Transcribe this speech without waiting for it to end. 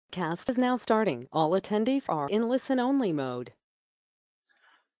Cast is now starting. All attendees are in listen-only mode.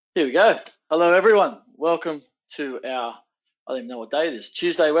 Here we go. Hello, everyone. Welcome to our, I don't even know what day it is,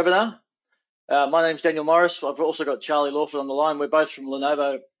 Tuesday webinar. My name's Daniel Morris. I've also got Charlie Lawford on the line. We're both from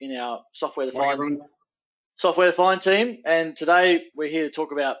Lenovo in our software-defined team. And today we're here to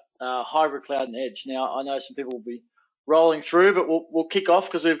talk about hybrid cloud and edge. Now, I know some people will be rolling through, but we'll kick off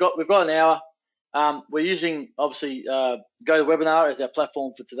because we've got an hour. We're using, obviously, GoToWebinar as our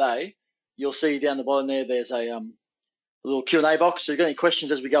platform for today. You'll see down the bottom there's a little Q&A box. So if you've got any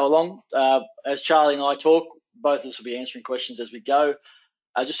questions as we go along, as Charlie and I talk, both of us will be answering questions as we go.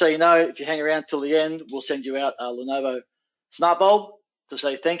 Just so you know, if you hang around till the end, we'll send you out a Lenovo Smart Bulb to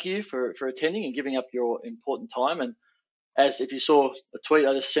say thank you for attending and giving up your important time. And as if you saw a tweet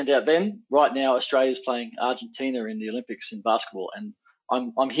I just sent out then, right now Australia's playing Argentina in the Olympics in basketball, and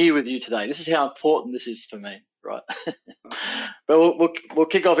I'm here with you today. This is how important this is for me, right? But we'll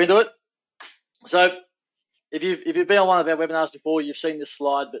kick off into it. So if you've been on one of our webinars before, you've seen this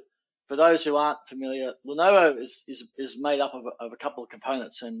slide, but for those who aren't familiar, Lenovo is made up of a couple of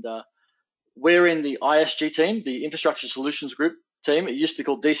components, and we're in the ISG team, the Infrastructure Solutions Group team. It used to be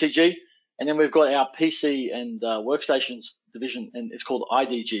called DCG, and then we've got our PC and workstations division, and it's called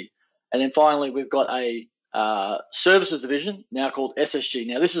IDG. And then finally, we've got a services division now called SSG.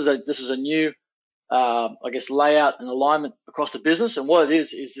 Now, this is a new I guess, layout and alignment across the business. And what it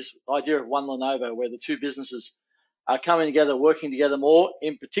is this idea of one Lenovo, where the two businesses are coming together, working together more,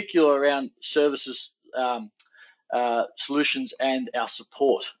 in particular around services, solutions, and our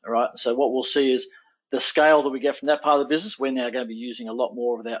support. All right. So what we'll see is the scale that we get from that part of the business. We're now going to be using a lot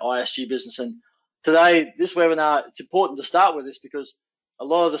more of that ISG business. And today, this webinar, it's important to start with this because a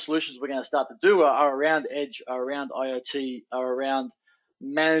lot of the solutions we're going to start to do are around edge, are around IoT, are around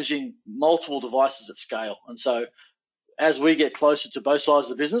managing multiple devices at scale. And so as we get closer to both sides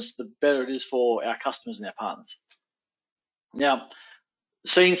of the business, the better it is for our customers and our partners. Now,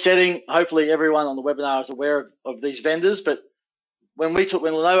 scene setting, hopefully everyone on the webinar is aware of these vendors, but when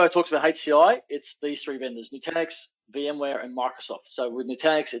Lenovo talks about HCI, it's these three vendors: Nutanix, VMware, and Microsoft. So with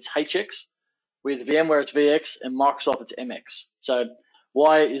Nutanix, it's HX. With VMware, it's VX, and Microsoft, it's MX. So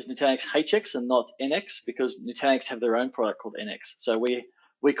why is Nutanix HX and not NX? Because Nutanix have their own product called NX. So we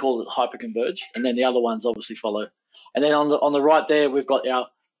call it hyperconverged, and then the other ones obviously follow. And then on the right there, we've got our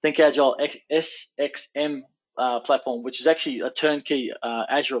Think Agile SXM platform, which is actually a turnkey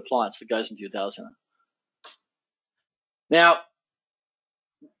Azure appliance that goes into your data center. Now,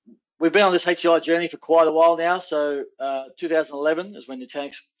 we've been on this HCI journey for quite a while now. So 2011 is when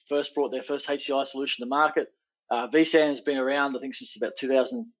Nutanix first brought their first HCI solution to market. vSAN has been around, I think, since about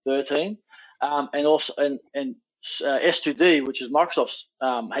 2013, and also S2D, which is Microsoft's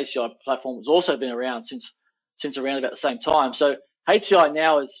HCI platform, has also been around since around about the same time. So HCI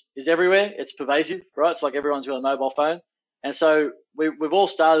now is everywhere. It's pervasive, right? It's like everyone's got a mobile phone, and so we've all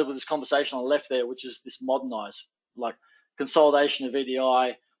started with this conversation on the left there, which is this modernize, like consolidation of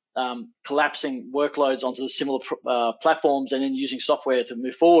VDI, collapsing workloads onto the similar platforms, and then using software to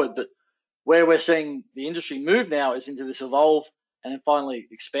move forward. But where we're seeing the industry move now is into this evolve and then finally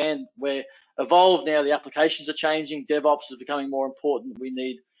expand. Where evolve now, the applications are changing, DevOps is becoming more important. We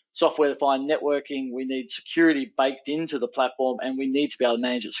need software-defined networking, we need security baked into the platform, and we need to be able to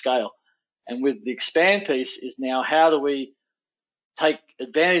manage at scale. And with the expand piece is now, how do we take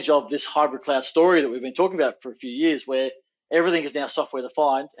advantage of this hybrid cloud story that we've been talking about for a few years, where everything is now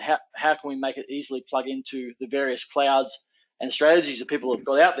software-defined? How can we make it easily plug into the various clouds and strategies that people have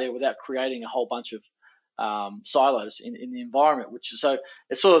got out there without creating a whole bunch of silos in the environment? Which is, so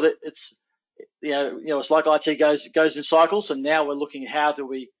it's sort of, it's it's like IT goes in cycles, and now we're looking at how do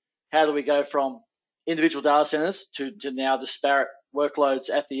we go from individual data centers to now disparate workloads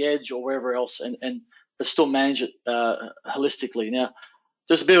at the edge or wherever else, and but still manage it holistically. Now,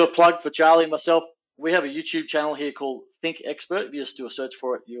 just a bit of a plug for Charlie and myself. We have a YouTube channel here called Think Expert. If you just do a search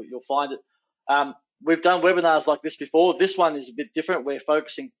for it, you'll find it. We've done webinars like this before. This one is a bit different. We're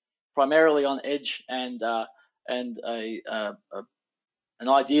focusing primarily on edge and an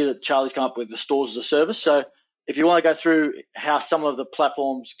idea that Charlie's come up with, the stores as a service. So if you want to go through how some of the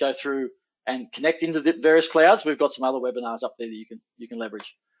platforms go through and connect into the various clouds, we've got some other webinars up there that you can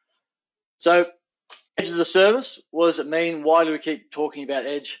leverage. So edge as a service, what does it mean? Why do we keep talking about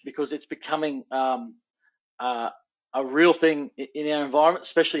edge? Because it's becoming a real thing in our environment,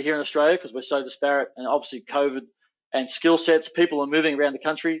 especially here in Australia, because we're so disparate, and obviously COVID and skill sets. People are moving around the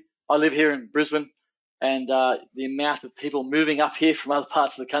country. I live here in Brisbane, and the amount of people moving up here from other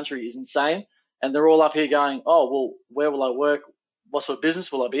parts of the country is insane. And they're all up here going, oh, well, where will I work? What sort of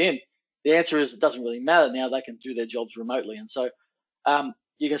business will I be in? The answer is it doesn't really matter now. They can do their jobs remotely. And so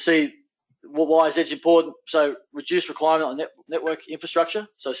you can see why is edge important. So reduced requirement on network infrastructure.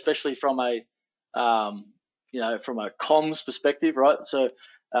 So especially from a from a comms perspective, right? So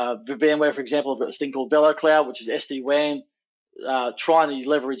VMware, for example, have got this thing called VeloCloud, which is SD-WAN, trying to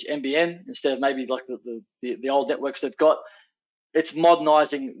leverage NBN instead of maybe like the old networks they've got. It's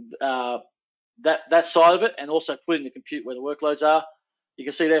modernizing that side of it, and also putting the compute where the workloads are. You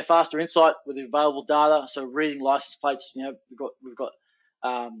can see there faster insight with the available data. So reading license plates, we've got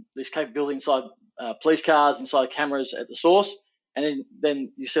this capability inside police cars, inside cameras at the source, and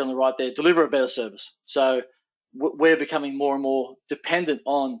then you see on the right there, deliver a better service. So we're becoming more and more dependent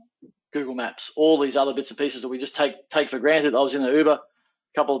on Google Maps, all these other bits and pieces that we just take for granted. I was in an Uber a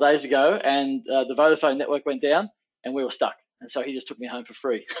couple of days ago, and the Vodafone network went down, and we were stuck. And so he just took me home for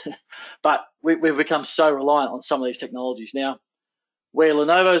free. But we've become so reliant on some of these technologies now. Where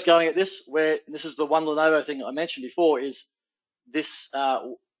Lenovo is going at this, where this is the one Lenovo thing I mentioned before, is this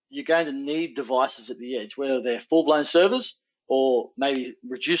you're going to need devices at the edge, whether they're full-blown servers or maybe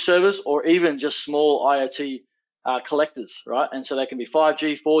reduced servers, or even just small IoT collectors, right? And so they can be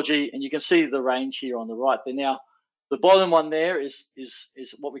 5G, 4G, and you can see the range here on the right there. Now, the bottom one there is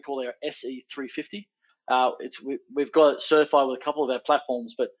what we call our SE350. We've got it certified with a couple of our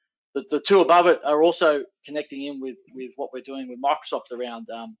platforms, but the two above it are also connecting in with what we're doing with Microsoft around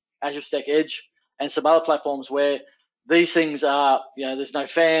Azure Stack Edge and some other platforms where these things are, there's no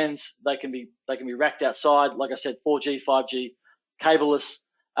fans. They can be racked outside. Like I said, 4G, 5G, cableless.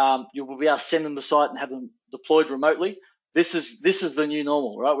 You will be able to send them to site and have them deployed remotely. This is the new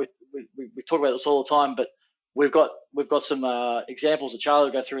normal, right? We talk about this all the time, but we've got some examples that Charlie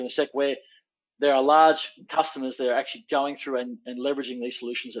will go through in a sec where there are large customers that are actually going through and leveraging these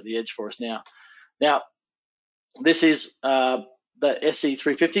solutions at the edge for us now. Now, this is the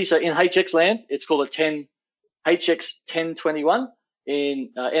SE350. So in HX land, it's called a HX 1021. In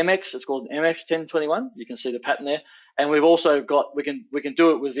MX, it's called an MX 1021. You can see the pattern there. And we've also got, we can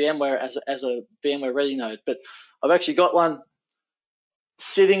do it with VMware as a VMware ready node. But I've actually got one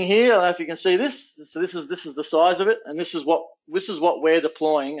sitting here. I don't know if you can see this. So this is the size of it, and this is what we're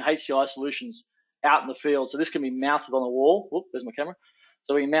deploying HCI solutions out in the field. So this can be mounted on a wall. Whoop, there's my camera.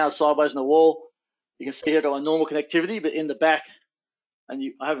 So we can mount it sideways on the wall. You can see I've got a normal connectivity, but in the back,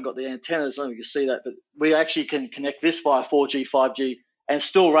 and I haven't got the antennas, I don't know if you can see that, but we actually can connect this via 4G, 5G, and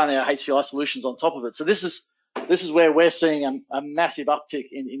still run our HCI solutions on top of it. So this is where we're seeing a massive uptick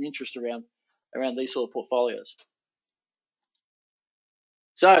in interest around these sort of portfolios.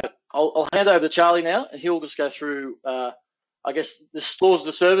 So I'll hand over to Charlie now, and he'll just go through, I guess, the stores of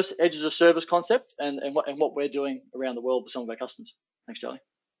the service, edges of service concept, and what we're doing around the world with some of our customers. Thanks, Charlie.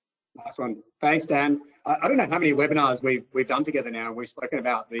 Nice one. Thanks, Dan. I don't know how many webinars we've done together now. We've spoken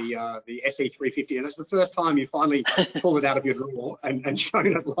about the SE350, and it's the first time you finally pulled it out of your drawer and shown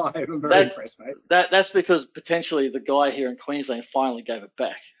it live. I'm very impressed, mate. That's because potentially the guy here in Queensland finally gave it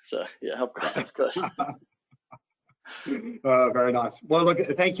back. So yeah, help good. Very nice. Well, look,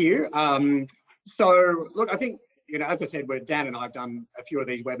 thank you. So look, I think, as I said, Dan and I have done a few of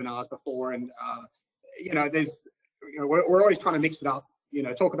these webinars before, and we're always trying to mix it up.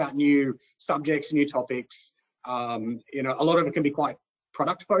 Talk about new subjects, new topics. A lot of it can be quite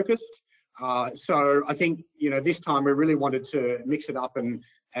product focused. So I think, this time we really wanted to mix it up and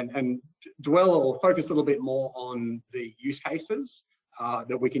dwell or focus a little bit more on the use cases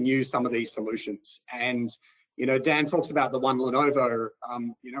that we can use some of these solutions. And, Dan talks about the one Lenovo.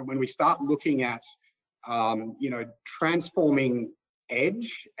 When we start looking at, transforming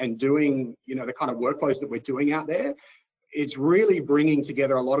edge and doing, the kind of workloads that we're doing out there, it's really bringing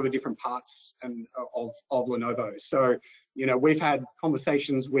together a lot of the different parts of Lenovo. So, we've had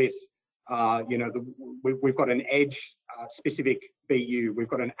conversations with, we've got an edge specific BU, we've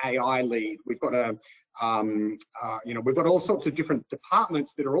got an AI lead, we've got we've got all sorts of different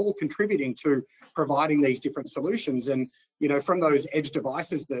departments that are all contributing to providing these different solutions. And, from those edge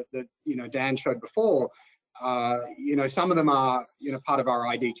devices that Dan showed before, some of them are, part of our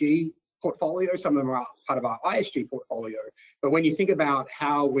IDG portfolio, some of them are part of our ISG portfolio. But when you think about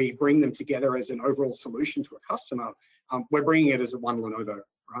how we bring them together as an overall solution to a customer, we're bringing it as a one Lenovo,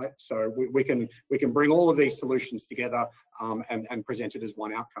 right? So we can bring all of these solutions together and present it as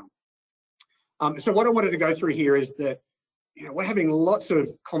one outcome. So what I wanted to go through here is that, we're having lots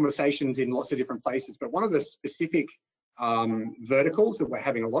of conversations in lots of different places, but one of the specific verticals that we're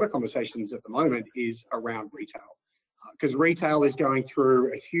having a lot of conversations at the moment is around retail. Because retail is going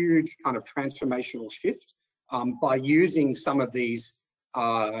through a huge kind of transformational shift by using some of these,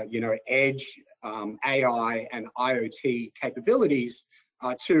 edge, AI and IoT capabilities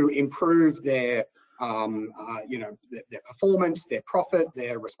to improve their you know, their performance, their profit,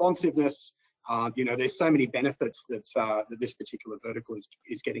 their responsiveness. You know, there's so many benefits that that this particular vertical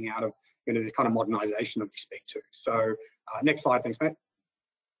is getting out of, you know, this kind of modernization that we speak to. So next slide, thanks, mate.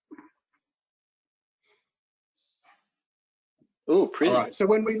 Oh, pretty. All right. So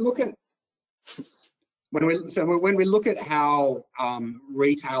when we look at when we look at how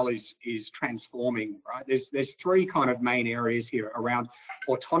retail is transforming, right? There's three kind of main areas here around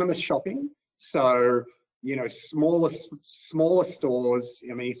autonomous shopping. So, you know, smaller stores.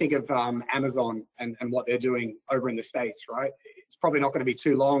 I mean, you think of Amazon and what they're doing over in the States, right? It's probably not going to be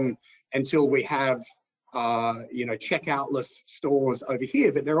too long until we have you know, checkoutless stores over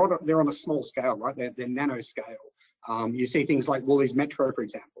here, but they're on a small scale, right? They're nano scale. You see things like Woolies Metro, for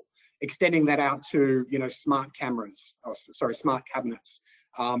example, extending that out to, you know, smart cameras, smart cabinets,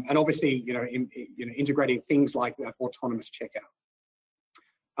 and obviously, you know, integrating things like that autonomous checkout.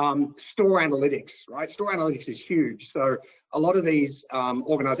 Store analytics, right? Store analytics is huge. So a lot of these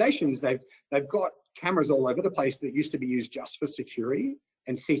organizations, they've got cameras all over the place that used to be used just for security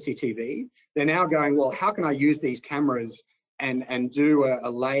and CCTV. They're now going, well, how can I use these cameras and do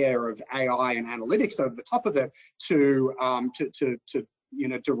a layer of AI and analytics over the top of it to you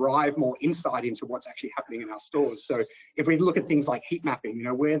know, derive more insight into what's actually happening in our stores. So if we look at things like heat mapping, you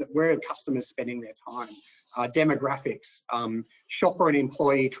know, where are customers spending their time, demographics, shopper and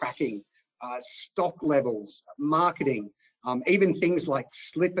employee tracking, stock levels, marketing, even things like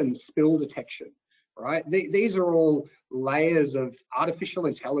slip and spill detection, right? These are all layers of artificial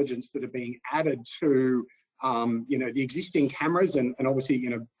intelligence that are being added to you know, the existing cameras and obviously, you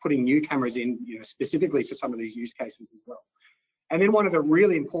know, putting new cameras in, you know, specifically for some of these use cases as well. And then one of the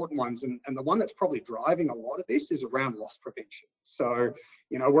really important ones, and the one that's probably driving a lot of this, is around loss prevention. So,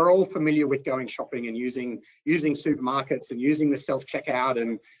 you know, we're all familiar with going shopping and using supermarkets and using the self-checkout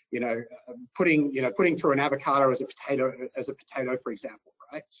and, you know, putting through an avocado as a potato, for example,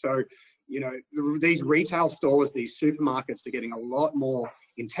 right? So, you know, these retail stores, these supermarkets are getting a lot more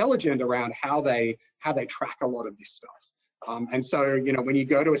intelligent around how they track a lot of this stuff. And so, you know, when you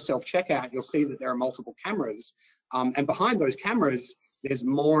go to a self-checkout, you'll see that there are multiple cameras. And behind those cameras, there's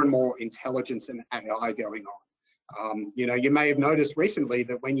more and more intelligence and AI going on. You know, you may have noticed recently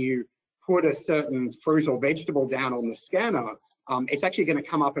that when you put a certain fruit or vegetable down on the scanner, it's actually going to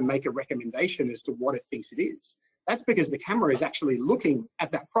come up and make a recommendation as to what it thinks it is. That's because the camera is actually looking at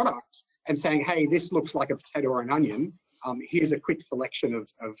that product and saying, hey, this looks like a potato or an onion. Here's a quick selection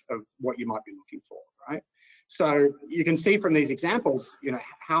of what you might be looking for, right? So you can see from these examples, you know,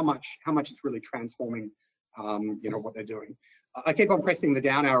 how much it's really transforming you know, what they're doing. I keep on pressing the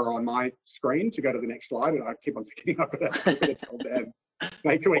down arrow on my screen to go to the next slide, and I keep on forgetting I've got to tell Dan.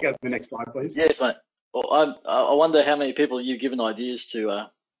 Mate, can we go to the next slide, please? Yes, mate. Well, I wonder how many people you've given ideas to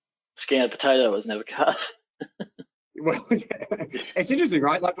scan a potato as an avocado. Well, yeah. It's interesting,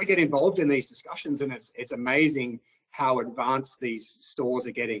 right? Like, we get involved in these discussions, and it's amazing how advanced these stores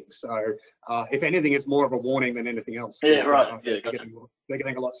are getting. So if anything, it's more of a warning than anything else. Yeah, right. Yeah, they're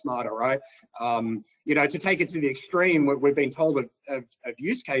getting a lot smarter, right? You know, to take it to the extreme, we've been told of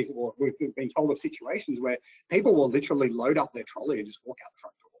use cases, or we've been told of situations where people will literally load up their trolley and just walk out the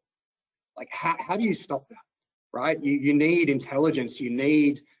front door. Like, how do you stop that, right? You need intelligence, you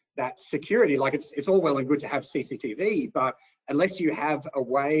need that security. Like, it's all well and good to have CCTV, but unless you have a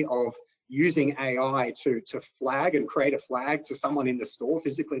way of using AI to flag and create a flag to someone in the store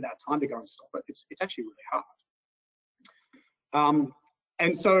physically that time to go and stop it, it's actually really hard.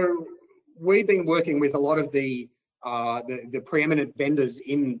 And so we've been working with a lot of the preeminent vendors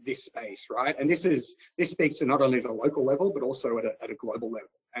in this space, right? And this speaks to not only the local level, but also at a global level.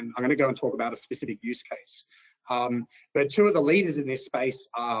 And I'm going to go and talk about a specific use case. But two of the leaders in this space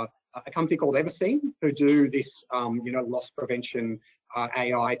are a company called Everseen, who do this, you know, loss prevention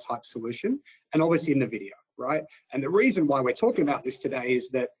AI type solution, and obviously in the video, right? And the reason why we're talking about this today is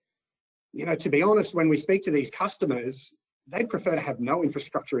that, you know, to be honest, when we speak to these customers, they'd prefer to have no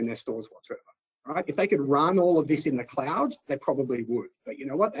infrastructure in their stores whatsoever, right? If they could run all of this in the cloud, they probably would. But you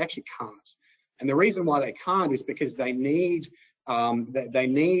know what? They actually can't. And the reason why they can't is because they need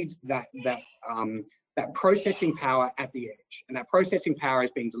that processing power at the edge, and that processing power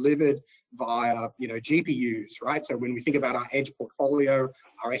is being delivered via, you know, GPUs, right? So when we think about our edge portfolio,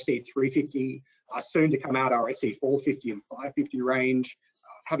 our SE350, soon to come out our SE450 and 550 range.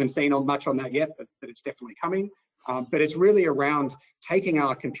 Haven't seen much on that yet, but it's definitely coming. But it's really around taking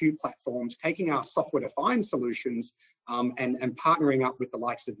our compute platforms, taking our software-defined solutions, and partnering up with the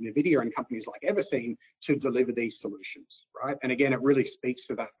likes of NVIDIA and companies like Everseen to deliver these solutions, right? And again, it really speaks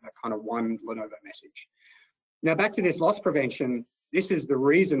to that kind of one Lenovo message. Now, back to this loss prevention, this is the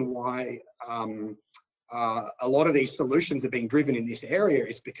reason why a lot of these solutions are being driven in this area,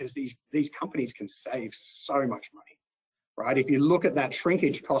 is because these companies can save so much money, right? If you look at that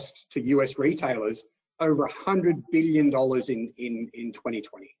shrinkage cost to US retailers, over $100 billion in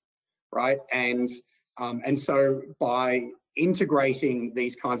 2020, right? And so by integrating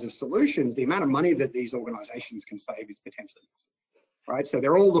these kinds of solutions, the amount of money that these organizations can save is potentially massive, right? So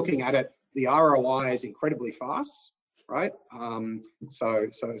they're all looking at it. The ROI is incredibly fast, right? So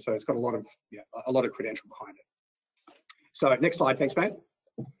it's got a lot of credential behind it. So next slide, thanks, mate.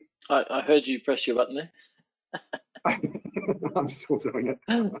 I heard you press your button there. I'm still doing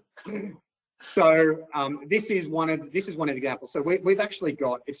it. So this is one of the examples. So we've actually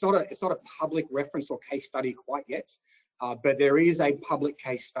got, it's not a public reference or case study quite yet, but there is a public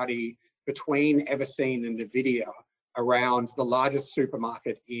case study between Everseen and NVIDIA around the largest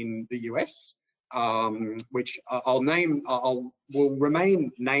supermarket in the US, which will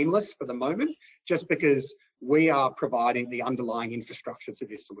remain nameless for the moment, just because we are providing the underlying infrastructure to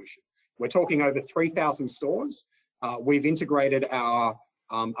this solution. We're talking over 3,000 stores. We've integrated our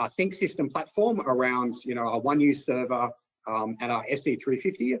Think system platform around, our OneU server and our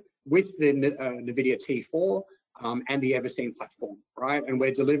SE350 with the NVIDIA T4 and the Everseen platform, right? And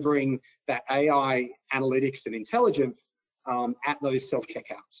we're delivering that AI analytics and intelligence at those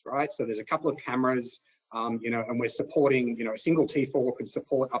self-checkouts, right? So there's a couple of cameras, and we're supporting, a single T4 could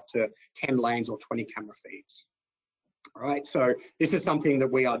support up to 10 lanes or 20 camera feeds. All right, so this is something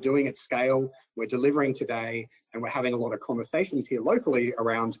that we are doing at scale. We're delivering today, and we're having a lot of conversations here locally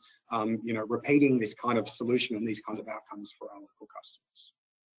around, repeating this kind of solution and these kinds of outcomes for our local customers.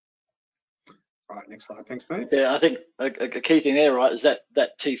 All right, next slide. Thanks, mate. Yeah, I think a key thing there, right, is that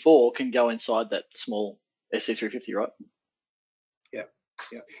T4 can go inside that small SC350, right?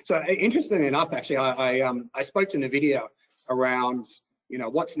 Yeah. So interestingly enough, actually, I spoke to NVIDIA around,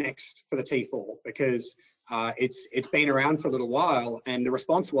 what's next for the T4, because it's been around for a little while, and the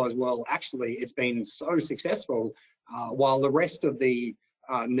response was, well, actually, it's been so successful. While the rest of the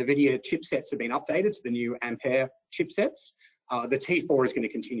NVIDIA chipsets have been updated to the new Ampere chipsets, the T4 is going to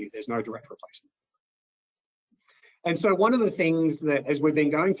continue. There's no direct replacement. And so one of the things that, as we've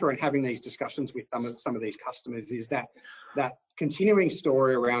been going through and having these discussions with some of these customers, is that continuing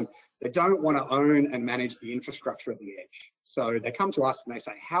story around they don't want to own and manage the infrastructure at the edge. So they come to us and they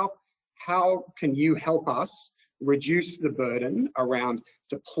say, how can you help us reduce the burden around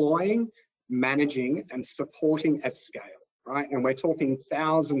deploying, managing, and supporting at scale, right? And we're talking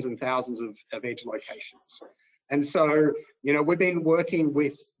thousands and thousands of edge locations. And so, we've been working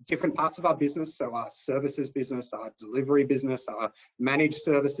with different parts of our business, so our services business, our delivery business, our managed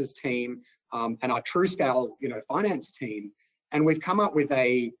services team, and our TrueScale, finance team, and we've come up with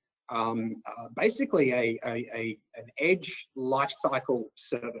basically an edge lifecycle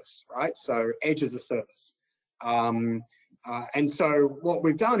service, right? So edge as a service. And so what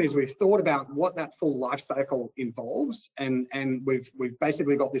we've done is we've thought about what that full lifecycle involves, and we've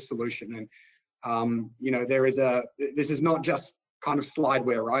basically got this solution. And this is not just kind of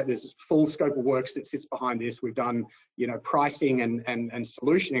slideware, right? There's full scope of works that sits behind this. We've done, pricing and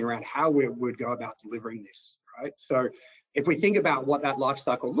solutioning around how we would go about delivering this, right? So if we think about what that life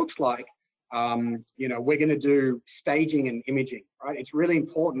cycle looks like, we're going to do staging and imaging, right? It's really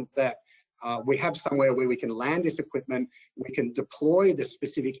important that we have somewhere where we can land this equipment, we can deploy the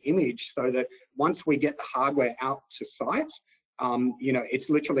specific image, so that once we get the hardware out to site, it's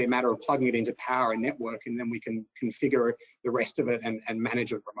literally a matter of plugging it into power and network, and then we can configure the rest of it and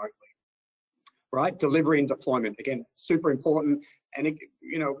manage it remotely. Right? Delivery and deployment, again, super important. And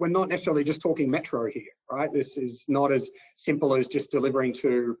we're not necessarily just talking metro here, right? This is not as simple as just delivering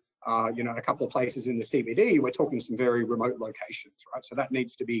to a couple of places in the CBD. We're talking some very remote locations, right? So that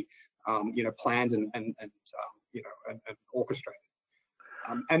needs to be planned and orchestrated.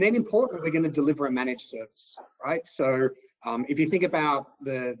 And then importantly, we're going to deliver a managed service, right? So if you think about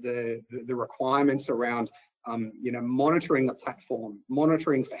the requirements around monitoring the platform,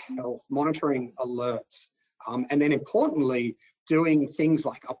 monitoring for health, monitoring alerts, and then importantly, doing things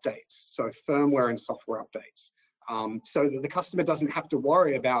like updates, so firmware and software updates, so that the customer doesn't have to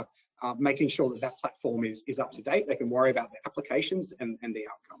worry about making sure that that platform is up to date. They can worry about the applications and the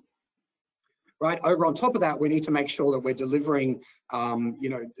outcome. Right, over on top of that, we need to make sure that we're delivering,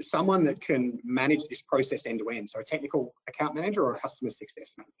 someone that can manage this process end to end. So a technical account manager or a customer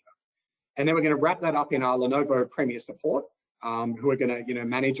success manager. And then we're going to wrap that up in our Lenovo Premier Support, who are going to,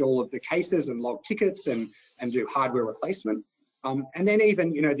 manage all of the cases and log tickets and do hardware replacement. And then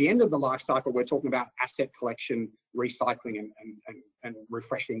even, at the end of the life cycle, we're talking about asset collection, recycling, and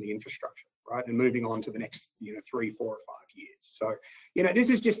refreshing the infrastructure. right? And moving on to the next, 3, 4, or 5 years. So, this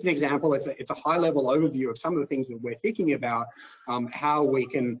is just an example. It's a high level overview of some of the things that we're thinking about, how we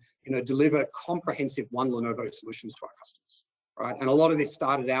can, deliver comprehensive one Lenovo solutions to our customers, right? And a lot of this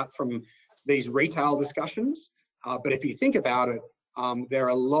started out from these retail discussions, but if you think about it, there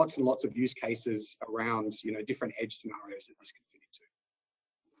are lots and lots of use cases around, different edge scenarios that this can fit into.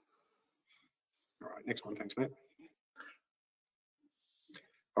 All right, next one, thanks, mate.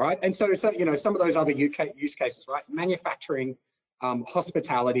 All right, and so some of those other use cases, right? Manufacturing,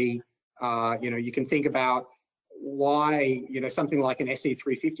 hospitality. You can think about why something like an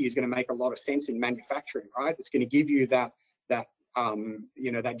SE350 is going to make a lot of sense in manufacturing, right? It's going to give you that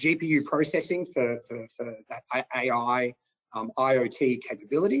GPU processing for that AI, IoT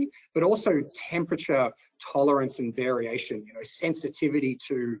capability, but also temperature tolerance and variation, sensitivity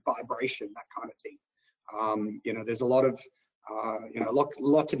to vibration, that kind of thing. There's a lot of a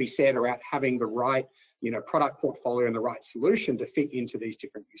lot to be said around having the right, product portfolio and the right solution to fit into these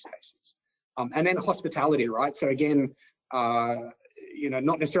different use cases. And then hospitality, right? So again,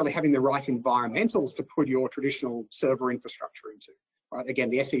 not necessarily having the right environmentals to put your traditional server infrastructure into, right? Again,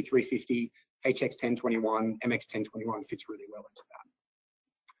 the SE350, HX1021, MX1021 fits really well into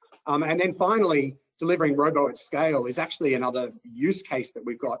that. And then finally, delivering robo at scale is actually another use case that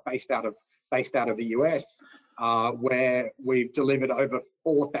we've got based out of the US, where we've delivered over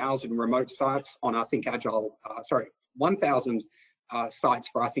 4,000 remote sites on our Think Agile, 1,000 sites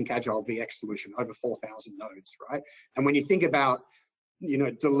for our Think Agile VX solution, over 4,000 nodes, right? And when you think about,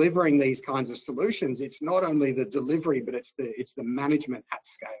 delivering these kinds of solutions, it's not only the delivery, but it's the management at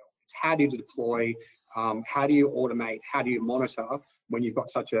scale. It's how do you deploy, how do you automate, how do you monitor when you've got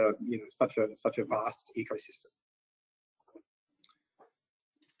such a vast ecosystem.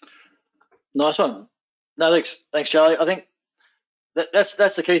 Nice one. No, thanks, Charlie. I think that's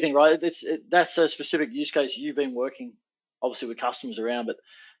the key thing, right? That's a specific use case you've been working, obviously, with customers around, but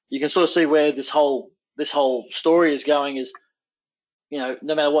you can sort of see where this whole story is going. Is no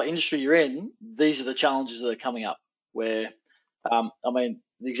matter what industry you're in, these are the challenges that are coming up. Where,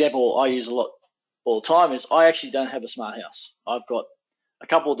 the example I use a lot all the time is I actually don't have a smart house. I've got a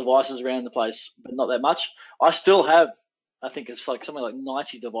couple of devices around the place, but not that much. I still have, I think it's like something like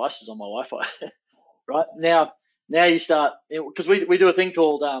 90 devices on my Wi-Fi. Right now you start, because we do a thing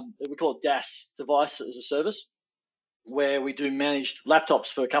called we call it DAS, device as a service, where we do managed laptops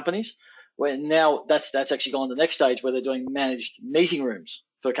for companies. Where now that's actually gone to the next stage where they're doing managed meeting rooms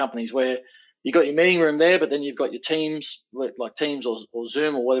for companies, where you've got your meeting room there, but then you've got your Teams, like Teams or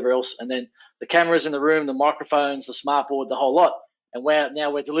Zoom or whatever else, and then the cameras in the room, the microphones, the smart board, the whole lot. And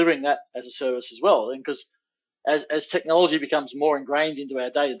now we're delivering that as a service as well. And because as technology becomes more ingrained into our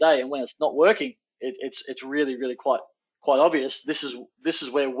day to day, and when it's not working, it's really, really quite obvious. This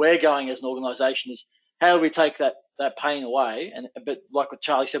is where we're going as an organisation, is how do we take that pain away, but like what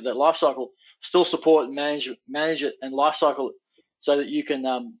Charlie said, that life cycle, still support and manage it and life cycle, so that you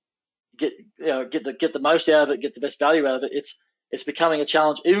can get the most out of it, get the best value out of it. It's becoming a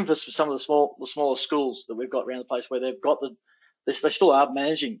challenge even for some of the smaller schools that we've got around the place, where they've got they still are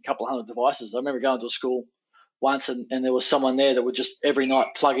managing a couple of hundred devices. I remember going to a school once and there was someone there that would just every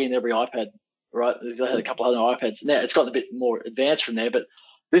night plug in every iPad. Right, they had a couple of other iPads. Now it's gotten a bit more advanced from there, but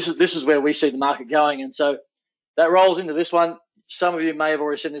this is where we see the market going, and so that rolls into this one. Some of you may have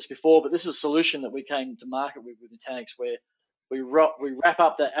already seen this before, but this is a solution that we came to market with Nutanix, where we wrap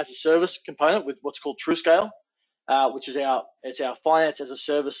up that as a service component with what's called TrueScale, which is our finance as a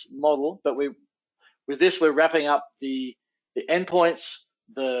service model. But with this, we're wrapping up the endpoints,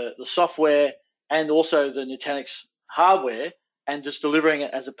 the software, and also the Nutanix hardware, and just delivering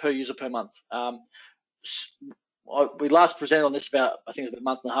it as a per user per month. We last presented on this about, I think it was about a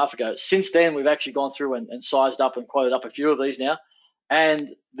month and a half ago. Since then, we've actually gone through and sized up and quoted up a few of these now.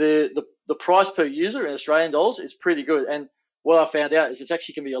 And the price per user in Australian dollars is pretty good. And what I found out is it's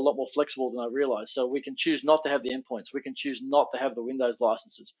actually can be a lot more flexible than I realized. So we can choose not to have the endpoints. We can choose not to have the Windows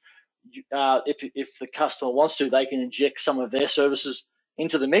licenses. If the customer wants to, they can inject some of their services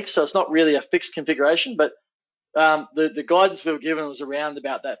into the mix. So it's not really a fixed configuration, but the guidance we were given was around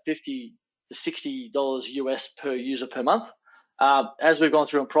about that $50 to $60 US per user per month. As we've gone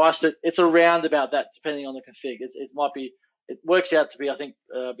through and priced it, it's around about that, depending on the config. It works out to be, I think,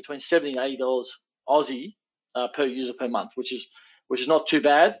 between $70 and $80 Aussie per user per month, which is not too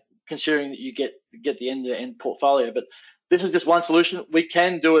bad considering that you get the end-to-end portfolio. But this is just one solution. We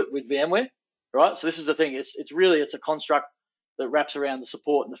can do it with VMware, right? So this is the thing. It's a construct that wraps around the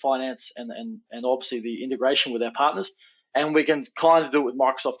support and the finance and obviously the integration with our partners. And we can kind of do it with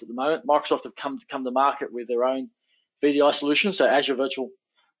Microsoft at the moment. Microsoft have come to market with their own VDI solution, so Azure Virtual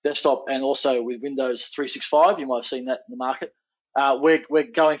desktop and also with Windows 365. You might have seen that in the market.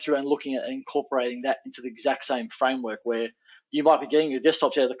 We're going through and looking at incorporating that into the exact same framework, where you might be getting your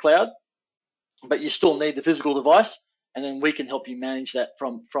desktops out of the cloud, but you still need the physical device, and then we can help you manage that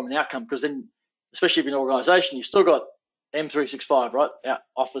from an outcome. Because then, especially if you're an organization, you've still got M365, right?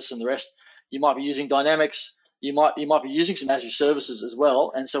 Office and the rest. You might be using Dynamics. You might be using some Azure services as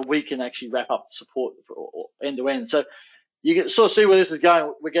well, and so we can actually wrap up support for end to end. So you can sort of see where this is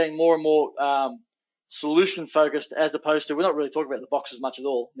going. We're getting more and more solution focused, as opposed to, we're not really talking about the boxes much at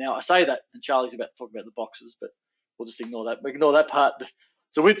all. Now I say that, and Charlie's about to talk about the boxes, but we'll just ignore that. We ignore that part.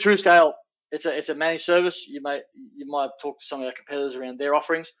 So with TrueScale, it's a managed service. You might have talked to some of our competitors around their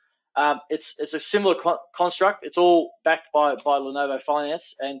offerings. It's a similar construct. It's all backed by Lenovo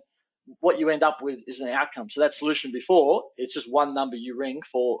Finance, and what you end up with is an outcome. So that solution before, it's just one number you ring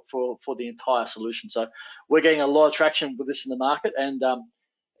for the entire solution. So we're getting a lot of traction with this in the market, and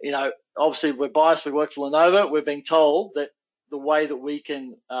obviously we're biased. We work for Lenovo. We're being told that the way that we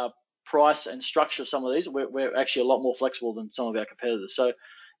can price and structure some of these, we're actually a lot more flexible than some of our competitors. So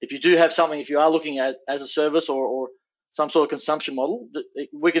if you do have something, if you are looking at as a service or some sort of consumption model,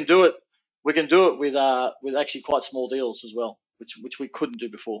 we can do it. We can do it with actually quite small deals as well, which we couldn't do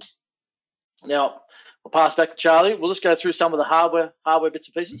before. Now, I'll pass back to Charlie. We'll just go through some of the hardware bits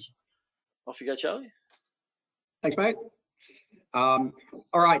and pieces. Off you go, Charlie. Thanks, mate. All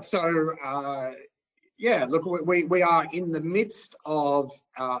right, so yeah, look, we are in the midst of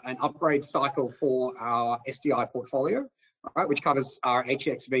an upgrade cycle for our SDI portfolio, right, which covers our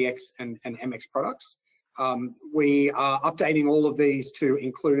HX, VX, and MX products. We are updating all of these to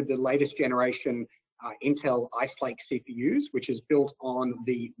include the latest generation Intel Ice Lake CPUs, which is built on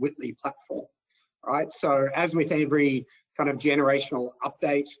the Whitley platform, right? So as with every kind of generational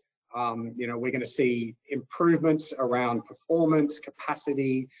update, we're going to see improvements around performance,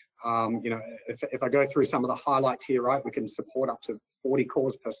 capacity. If I go through some of the highlights here, right, we can support up to 40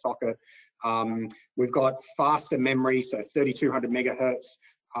 cores per socket. We've got faster memory, so 3200 megahertz.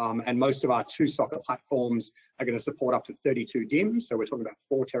 And most of our 2-socket platforms are going to support up to 32 DIMMs. So we're talking about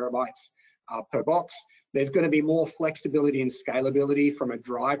 4 terabytes per box. There's going to be more flexibility and scalability from a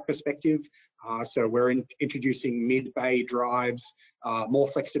drive perspective. So we're introducing mid-bay drives, more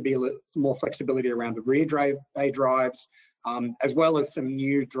flexibility around the rear bay drives, as well as some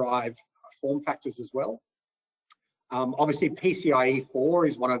new drive form factors as well. Obviously, PCIe 4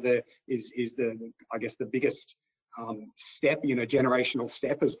 is one of the I guess the biggest step, generational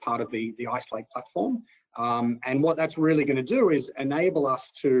step as part of the Ice Lake platform. And what that's really going to do is enable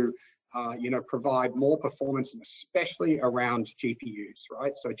us to provide more performance, and especially around GPUs,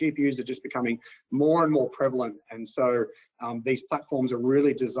 right? So GPUs are just becoming more and more prevalent. And so these platforms are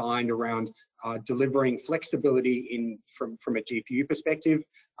really designed around delivering flexibility from a GPU perspective.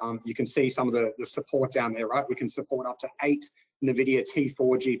 You can see some of the support down there, right? We can support up to 8 NVIDIA T4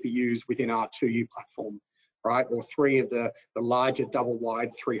 GPUs within our 2U platform, right? Or 3 of the larger double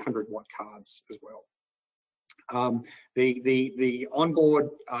wide 300 watt cards as well. The onboard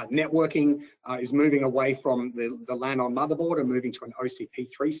networking is moving away from the LAN on motherboard and moving to an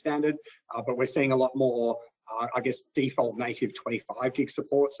OCP3 standard, but we're seeing a lot more, I guess, default native 25 gig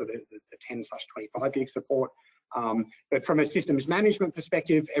support, so the 10/25 gig support. But from a systems management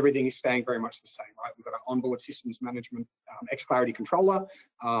perspective, everything is staying very much the same, right? We've got our onboard systems management xClarity controller,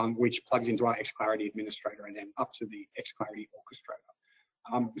 which plugs into our xClarity administrator, and then up to the xClarity orchestrator.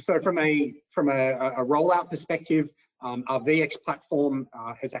 So from a rollout perspective, our VX platform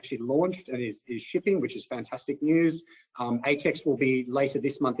has actually launched and is shipping, which is fantastic news. HX will be later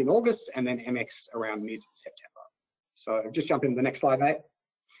this month in August, and then MX around mid-September. So just jump into the next slide, mate.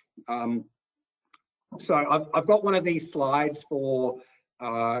 So I've got one of these slides for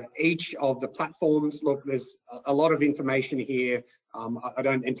each of the platforms. Look, there's a lot of information here. I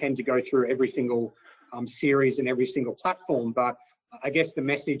don't intend to go through every single series and every single platform, but I guess the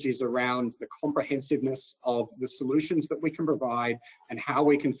message is around the comprehensiveness of the solutions that we can provide and how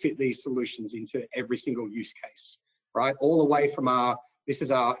we can fit these solutions into every single use case, right? All the way from this is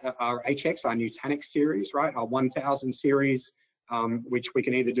our HX, our Nutanix series, right? Our 1000 series, which we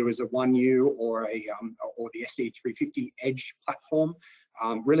can either do as a 1U or the SE350 Edge platform,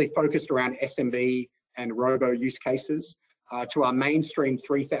 really focused around SMB and robo use cases, to our mainstream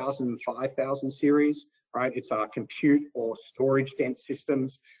 3000 and 5000 series, right? It's our compute or storage dense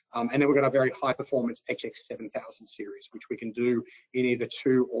systems. And then we've got our very high performance HX 7000 series, which we can do in either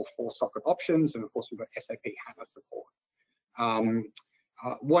 2 or 4 socket options. And of course, we've got SAP HANA support.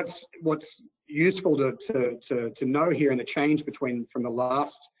 What's useful to know here in the change from the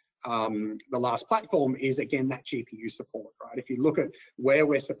last the last platform is, again, that GPU support, right? If you look at where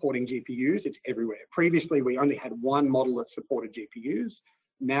we're supporting GPUs, it's everywhere. Previously, we only had one model that supported GPUs.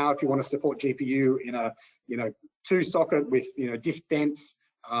 Now, if you want to support GPU in a 2-socket with disk dense,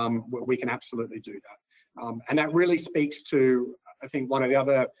 we can absolutely do that. And that really speaks to, I think, one of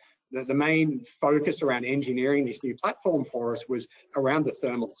the main focus around engineering this new platform for us was around the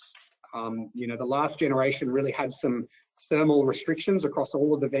thermals. The last generation really had some thermal restrictions across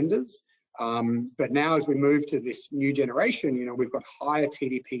all of the vendors. But now as we move to this new generation, we've got higher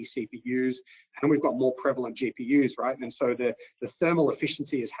TDP CPUs and we've got more prevalent GPUs, right? And so the thermal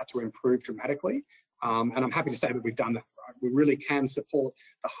efficiency has had to improve dramatically. And I'm happy to say that we've done that, right? We really can support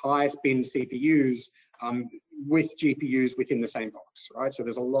the highest bin CPUs with GPUs within the same box, right? So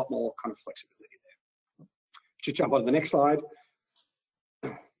there's a lot more kind of flexibility there. Should jump on to the next slide.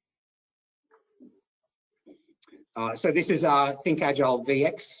 So this is our Think Agile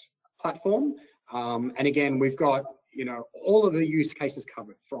VX platform. And again, we've got, all of the use cases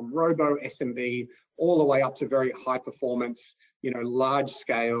covered, from robo, SMB, all the way up to very high performance, large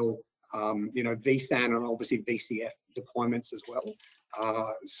scale, vSAN and obviously VCF deployments as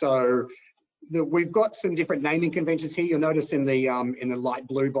well. So we've got some different naming conventions here. You'll notice in the light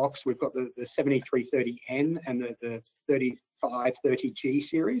blue box, we've got the 7330N and the 3530G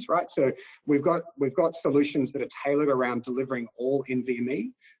series, right? So we've got solutions that are tailored around delivering all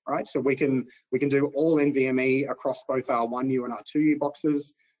NVMe, right? So we can do all NVMe across both our 1U and our 2U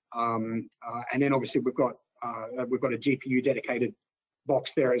boxes, and then obviously we've got a GPU dedicated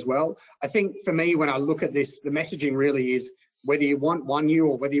box there as well. I think for me, when I look at this, the messaging really is, whether you want 1U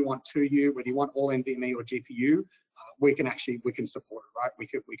or whether you want 2U, whether you want all NVMe or GPU, we can support it, right?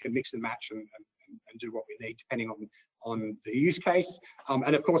 We can mix and match and do what we need depending on the use case.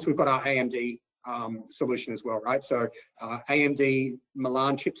 And of course, we've got our AMD solution as well, right? So AMD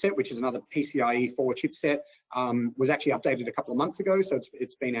Milan chipset, which is another PCIe 4 chipset, was actually updated a couple of months ago, so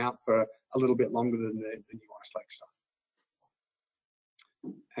it's been out for a little bit longer than the new Ice Lake stuff.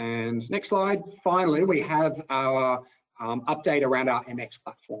 And next slide. Finally, we have our update around our MX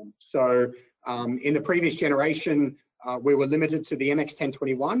platform. So in the previous generation, we were limited to the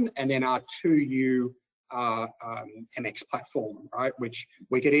MX1021 and then our 2U MX platform, right? Which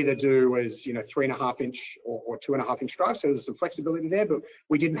we could either do as 3.5 inch or 2.5 inch drive. So there's some flexibility there, but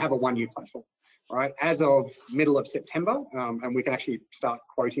we didn't have a 1U platform, right? As of middle of September, and we can actually start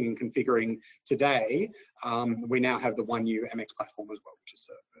quoting and configuring today, we now have the 1U MX platform as well, which is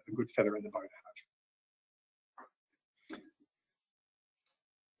a good feather in the bow.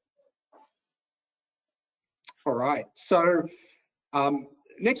 All right, so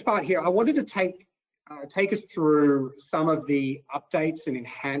next part here, I wanted to take us through some of the updates and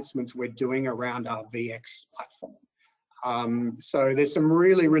enhancements we're doing around our VX platform. So there's some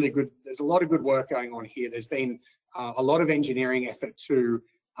really good, there's a lot of good work going on here. There's been a lot of engineering effort to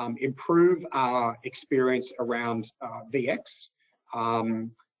improve our experience around VX.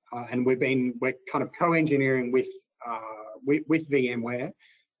 And we're kind of co-engineering with VMware.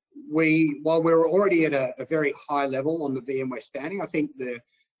 While we're already at a very high level on the VMware standing, I think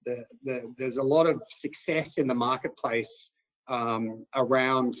there's a lot of success in the marketplace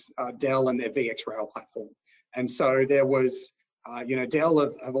around Dell and their VxRail platform. And so there was, Dell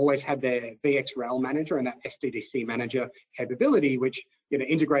have always had their VxRail manager and that SDDC manager capability, which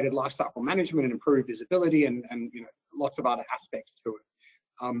integrated lifecycle management and improved visibility and lots of other aspects to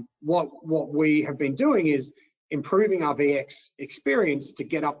it. What we have been doing is improving our VX experience to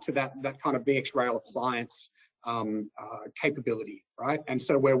get up to that kind of VxRail appliance capability, right? And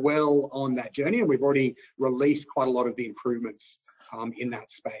so we're well on that journey, and we've already released quite a lot of the improvements in that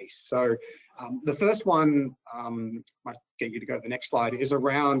space. So the first one, might get you to go to the next slide, is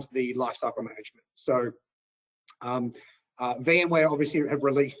around the lifecycle management. So VMware obviously have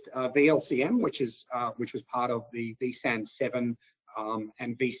released VLCM, which was part of the vSAN 7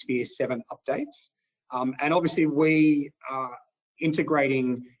 and vSphere 7 updates. And obviously we are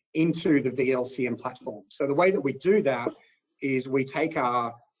integrating into the VLCM platform. So the way that we do that is we take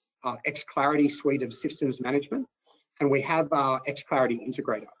our xClarity suite of systems management, and we have our xClarity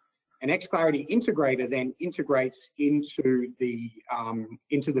integrator. And xClarity integrator then integrates into the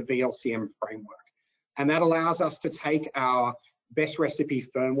VLCM framework. And that allows us to take our best recipe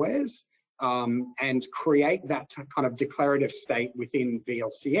firmwares and create that kind of declarative state within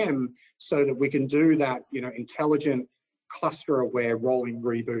VLCM so that we can do that, intelligent cluster aware rolling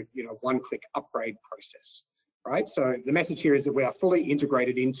reboot, one-click upgrade process, right? So the message here is that we are fully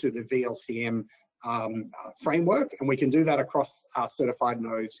integrated into the VLCM framework, and we can do that across our certified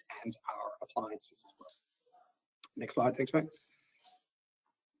nodes and our appliances as well. Next slide, thanks, mate.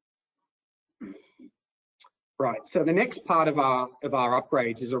 Right. So the next part of our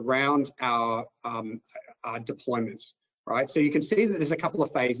upgrades is around our deployment. Right. So you can see that there's a couple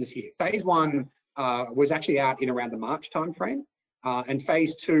of phases here. Phase 1 was actually out in around the March timeframe, and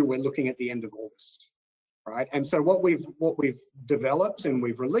phase 2 we're looking at the end of August. Right. And so what we've developed and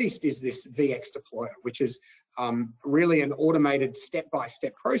we've released is this VX deployer, which is really an automated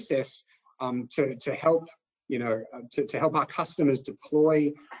step-by-step process to help to help our customers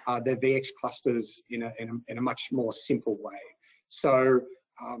deploy their VX clusters in a much more simple way. So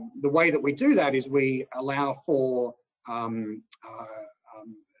the way that we do that is we allow for the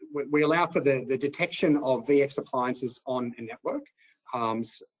detection of VX appliances on a network.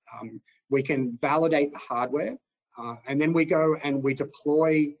 We can validate the hardware, and then we go and we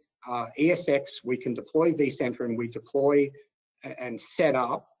deploy ESX, we can deploy vCenter, and we deploy and set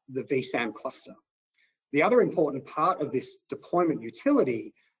up the vSAN cluster. The other important part of this deployment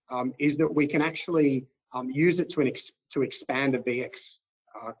utility is that we can actually use it to expand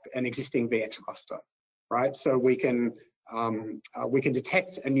an existing VX cluster, right? So we can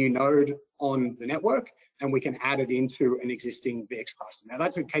detect a new node on the network, and we can add it into an existing VX cluster. Now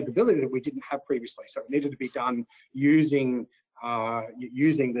that's a capability that we didn't have previously, so it needed to be done using the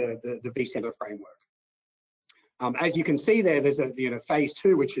vCenter framework. As you can see there, there's a phase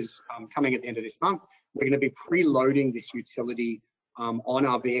 2 which is coming at the end of this month. We're going to be preloading this utility on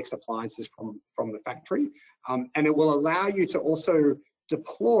our VX appliances from the factory, and it will allow you to also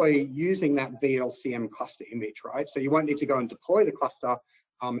deploy using that VLCM cluster image, right? So you won't need to go and deploy the cluster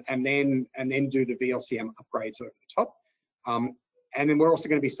and then do the VLCM upgrades over the top. And then we're also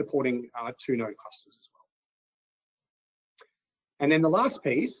going to be supporting 2-node clusters as well. And then the last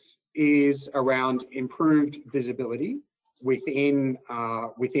piece is around improved visibility within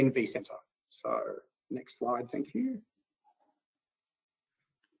vCenter. So next slide, thank you.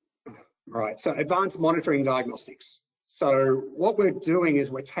 Right, so advanced monitoring diagnostics. So what we're doing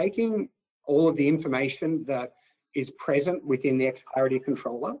is we're taking all of the information that is present within the XClarity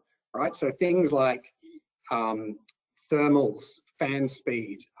controller, right? So things like thermals, fan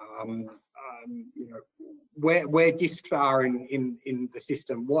speed, where disks are in the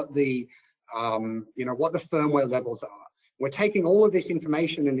system, what the firmware levels are. We're taking all of this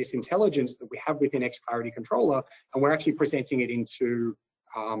information and this intelligence that we have within XClarity controller, and we're actually presenting it into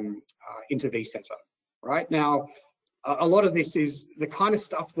vCenter, right? Now, a lot of this is the kind of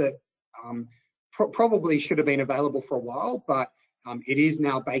stuff that probably should have been available for a while, but it is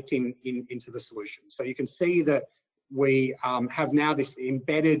now baked into the solution. So you can see that we have now this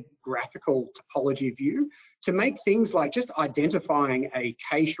embedded graphical topology view to make things like just identifying a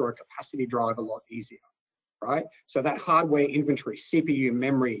cache or a capacity drive a lot easier, right? So that hardware inventory, CPU,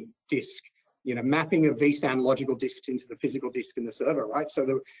 memory, disk, mapping of vSAN logical disks into the physical disk in the server, right? So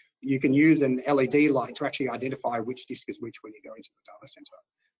that you can use an LED light to actually identify which disk is which when you go into the data center,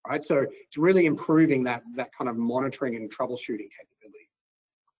 right? So it's really improving that kind of monitoring and troubleshooting capability.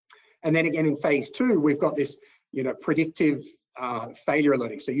 And then again, in phase 2, we've got this, predictive failure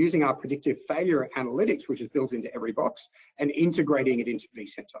alerting. So using our predictive failure analytics, which is built into every box, and integrating it into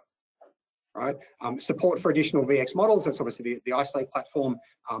vCenter. Right? Support for additional VX models, that's obviously the isolate platform,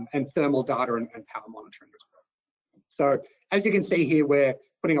 and thermal data and power monitoring as well. So as you can see here, we're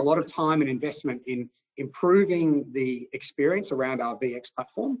putting a lot of time and investment in improving the experience around our VX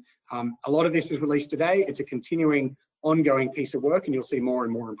platform. A lot of this was released today. It's a continuing, ongoing piece of work, and you'll see more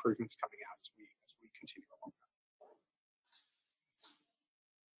and more improvements coming out as we continue along.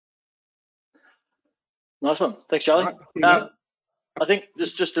 Nice one. Thanks, Charlie. Right. I think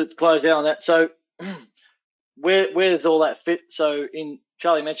just to close out on that, so where does all that fit? So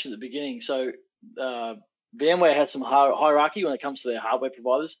Charlie mentioned at the beginning, so VMware has some hierarchy when it comes to their hardware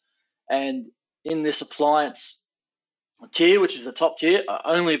providers, and in this appliance tier, which is the top tier,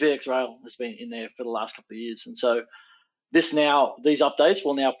 only VxRail has been in there for the last couple of years, and so these updates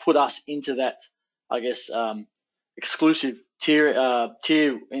will now put us into that, I guess, exclusive tier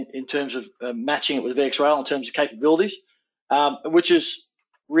in terms of matching it with VxRail in terms of capabilities. Which is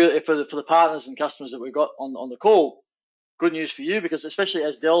really for the partners and customers that we've got on the call, good news for you, because especially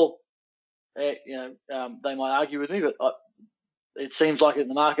as Dell, they might argue with me, but it seems like the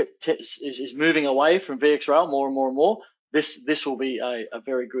market is moving away from VxRail more and more and more. This will be a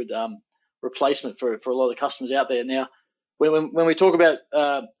very good replacement for a lot of customers out there. Now, when we talk about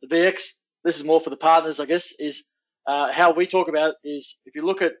the VX, this is more for the partners, I guess, is how we talk about it is, if you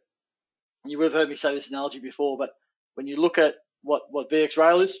look at, you would have heard me say this analogy before, but when you look at what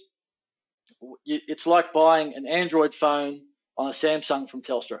VxRail is, it's like buying an Android phone on a Samsung from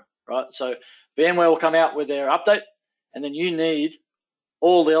Telstra, right? So VMware will come out with their update, and then you need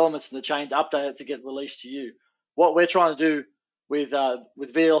all the elements in the chain to update it to get released to you. what we're trying to do with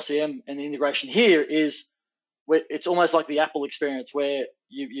VLCM and the integration here is it's almost like the Apple experience, where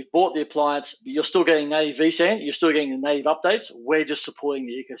you've bought the appliance, but you're still getting native vSAN, you're still getting the native updates. We're just supporting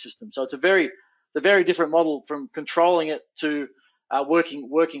the ecosystem. So it's a very different model from controlling it to working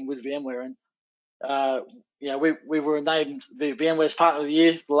with VMware. And we were named the VMware's Partner of the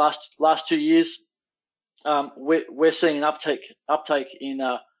Year the last 2 years. We're seeing an uptake in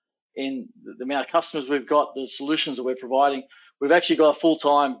the amount of customers we've got, the solutions that we're providing. We've actually got a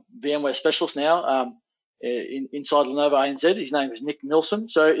full-time VMware specialist now inside Lenovo ANZ. His name is Nick Milsom.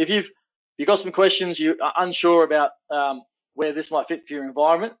 So if you've got some questions, you are unsure about where this might fit for your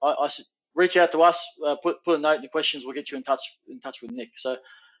environment, I should reach out to us, put a note in the questions. We'll get you in touch with Nick. So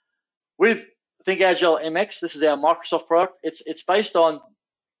with ThinkAgile MX, this is our Microsoft product. It's based on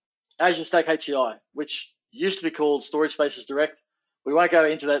Azure Stack HCI, which used to be called Storage Spaces Direct. We won't go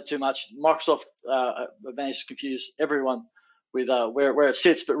into that too much. Microsoft managed to confuse everyone with where it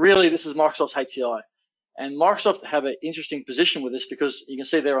sits, but really this is Microsoft's HCI. And Microsoft have an interesting position with this, because you can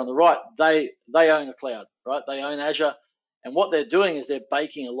see there on the right, they own the cloud, right? They own Azure, and what they're doing is they're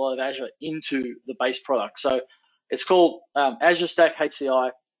baking a lot of Azure into the base product. So it's called Azure Stack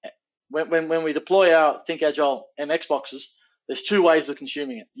HCI. When we deploy our ThinkAgile MX boxes, there's two ways of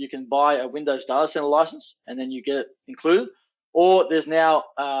consuming it. You can buy a Windows Data Center license and then you get it included, or there's now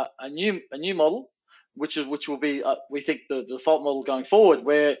a new model, which will be we think the default model going forward,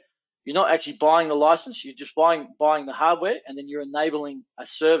 where you're not actually buying the license, you're just buying the hardware, and then you're enabling a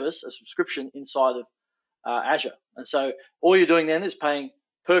service, a subscription inside of Azure. And so all you're doing then is paying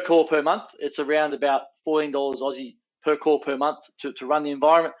per core per month. It's around about $14 Aussie per core per month to run the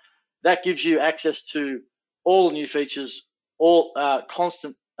environment. That gives you access to all the new features, all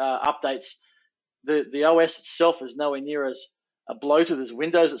constant updates. The OS itself is nowhere near as bloated as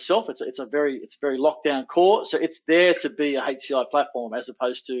Windows itself. It's a very locked down core. So it's there to be a HCI platform, as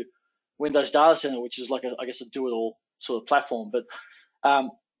opposed to Windows Data Center, which is like a do-it-all sort of platform. But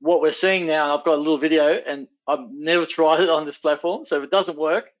what we're seeing now, and I've got a little video, and I've never tried it on this platform, so if it doesn't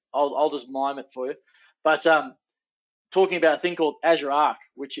work, I'll just mime it for you. But talking about a thing called Azure Arc,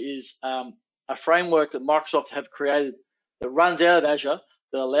 which is a framework that Microsoft have created that runs out of Azure,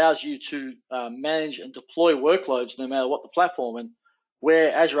 that allows you to manage and deploy workloads no matter what the platform. And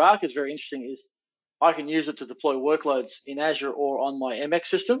where Azure Arc is very interesting is I can use it to deploy workloads in Azure or on my MX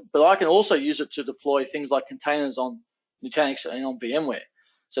system, but I can also use it to deploy things like containers on Nutanix and on VMware.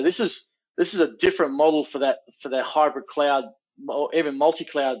 So this is a different model for that hybrid cloud or even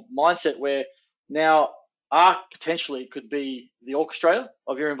multi-cloud mindset, where now Arc potentially could be the orchestrator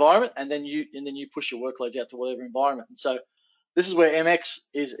of your environment, and then you push your workloads out to whatever environment. And so this is where MX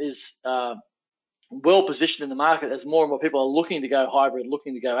is well positioned in the market, as more and more people are looking to go hybrid,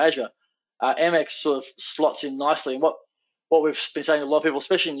 looking to go Azure. MX sort of slots in nicely. And what we've been saying to a lot of people,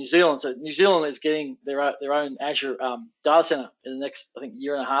 especially in New Zealand, so New Zealand is getting their own Azure data center in the next, I think,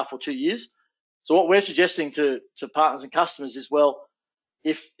 year and a half or 2 years. So what we're suggesting to partners and customers is, well,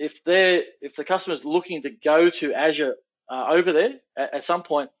 if the customer's looking to go to Azure over there at some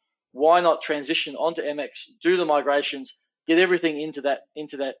point, why not transition onto MX, do the migrations, get everything into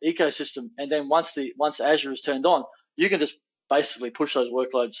that ecosystem, and then once Azure is turned on, you can just basically push those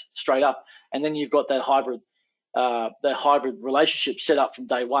workloads straight up, and then you've got that hybrid relationship set up from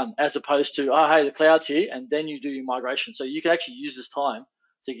day one, as opposed to, oh, hey, the cloud's here, and then you do your migration. So you can actually use this time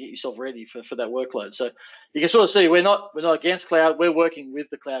to get yourself ready for that workload. So you can sort of see we're not against cloud. We're working with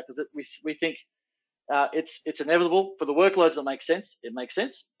the cloud, because we think it's inevitable. For the workloads that make sense, it makes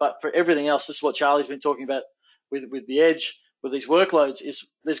sense. But for everything else, this is what Charlie's been talking about with the edge, with these workloads, is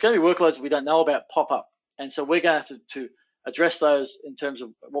there's going to be workloads we don't know about pop up, and so we're going to have to address those in terms of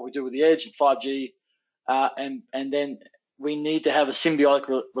what we do with the edge and 5G, and then we need to have a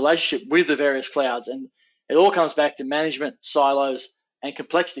symbiotic relationship with the various clouds. And it all comes back to management, silos, and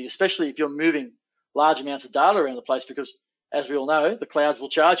complexity, especially if you're moving large amounts of data around the place, because as we all know, the clouds will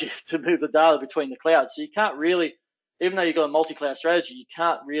charge you to move the data between the clouds. So you can't really, even though you've got a multi-cloud strategy, you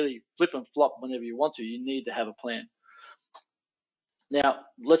can't really flip and flop whenever you want to. You need to have a plan. Now,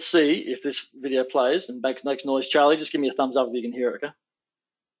 let's see if this video plays and makes noise. Charlie, just give me a thumbs up if you can hear it, okay?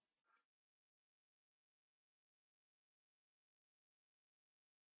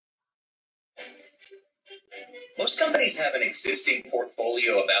 Most companies have an existing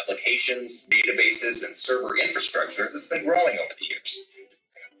portfolio of applications, databases, and server infrastructure that's been growing over the years.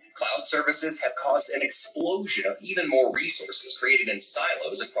 Cloud services have caused an explosion of even more resources created in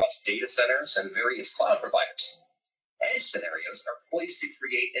silos across data centers and various cloud providers. Edge scenarios are poised to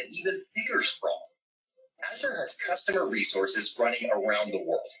create an even bigger sprawl. Azure has customer resources running around the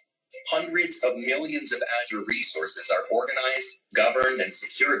world. Hundreds of millions of Azure resources are organized, governed, and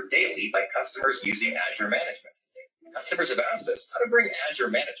secured daily by customers using Azure Management. Customers have asked us how to bring Azure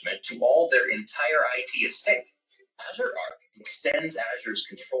Management to all their entire IT estate. Azure Arc extends Azure's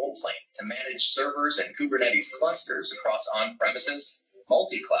control plane to manage servers and Kubernetes clusters across on-premises,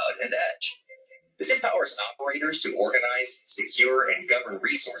 multi-cloud, and edge. This empowers operators to organize, secure, and govern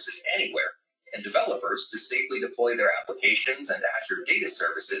resources anywhere, and developers to safely deploy their applications and Azure data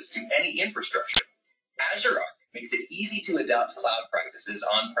services to any infrastructure. Azure Arc makes it easy to adopt cloud practices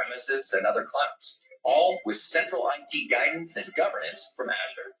on premises and other clouds, all with central IT guidance and governance from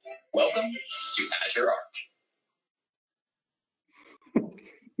Azure. Welcome to Azure Arc.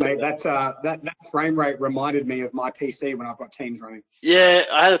 Mate, that frame rate reminded me of my PC when I've got Teams running. Yeah,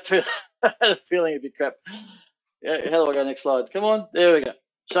 I had a feeling it'd be crap. Yeah, how do I go next slide? Come on, there we go.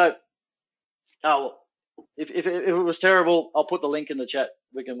 So, if it was terrible, I'll put the link in the chat.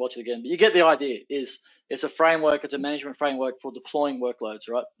 We can watch it again. But you get the idea. It's a framework. It's a management framework for deploying workloads,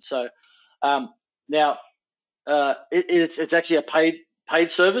 right? So, now it's actually a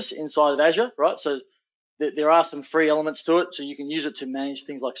paid service inside of Azure, right? So there are some free elements to it, so you can use it to manage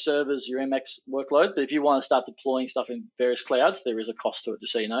things like servers, your MX workload. But if you want to start deploying stuff in various clouds, there is a cost to it,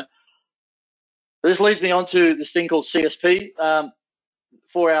 just so you know. But this leads me on to this thing called CSP.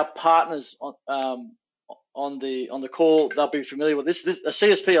 For our partners on the call, they'll be familiar with this. A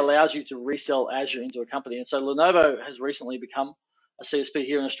CSP allows you to resell Azure into a company, and so Lenovo has recently become a CSP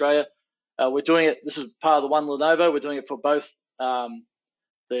here in Australia. We're doing it. This is part of the One Lenovo. We're doing it for both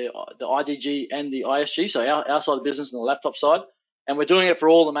the IDG and the ISG, so our side of the business and the laptop side, and we're doing it for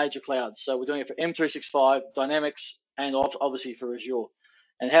all the major clouds. So we're doing it for M365, Dynamics, and obviously for Azure.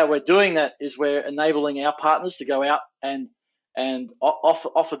 And how we're doing that is we're enabling our partners to go out and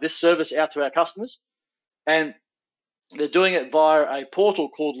offer this service out to our customers, and they're doing it via a portal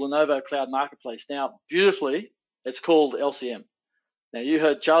called Lenovo Cloud Marketplace. Now, beautifully, it's called LCM. Now, you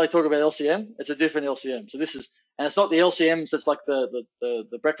heard Charlie talk about LCM. It's a different LCM. So this is, and it's not the LCMs that's like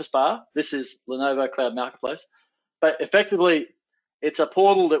the breakfast bar. This is Lenovo Cloud Marketplace. But effectively, it's a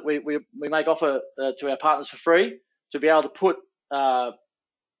portal that we make offer to our partners for free to be able to put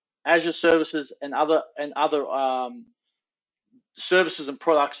Azure services and other services and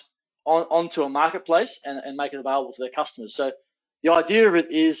products onto a marketplace and make it available to their customers. So the idea of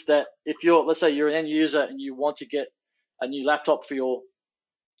it is that if you're, let's say you're an end user and you want to get a new laptop for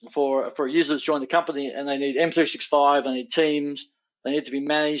a user that's joined the company, and they need M365, they need Teams, they need to be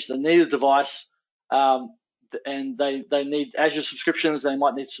managed, they need a device, and they need Azure subscriptions. They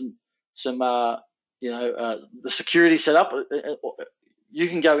might need some the security set up. You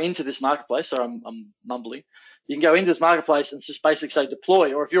can go into this marketplace. So I'm mumbling. You can go into this marketplace and just basically say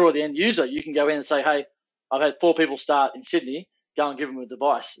deploy. Or if you're the end user, you can go in and say, hey, I've had 4 people start in Sydney. Go and give them a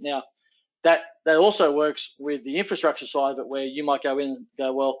device. Now, that also works with the infrastructure side of it, where you might go in and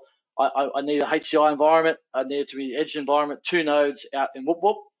go, well, I need a HCI environment. I need it to be an edge environment, 2 nodes out in Whoop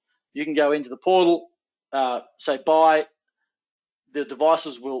Whoop. You can go into the portal, say buy. The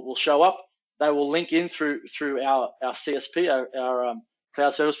devices will show up. They will link in through our CSP, our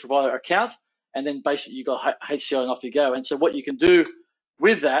cloud service provider account, and then basically you got HCI and off you go. And so what you can do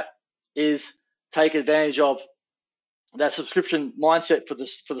with that is take advantage of that subscription mindset for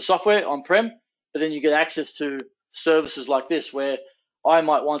the software on-prem, but then you get access to services like this, where I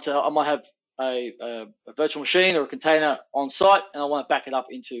might have a virtual machine or a container on site, and I want to back it up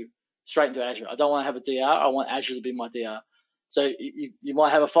straight into Azure. I don't want to have a DR. I want Azure to be my DR. So you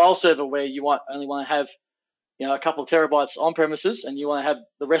might have a file server where you might only want to have a couple of terabytes on premises, and you want to have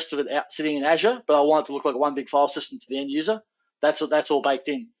the rest of it sitting in Azure, but I want it to look like one big file system to the end user. That's all baked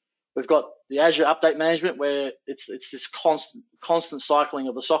in. We've got the Azure Update Management, where it's this constant cycling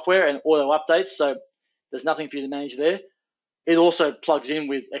of the software and auto updates. So there's nothing for you to manage there. It also plugs in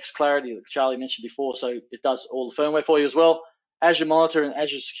with xClarity that Charlie mentioned before, so it does all the firmware for you as well. Azure Monitor and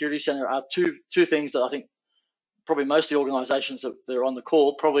Azure Security Center are two things that I think probably most of the organizations that are on the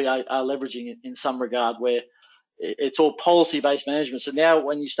call probably are leveraging in some regard, where it's all policy-based management. So now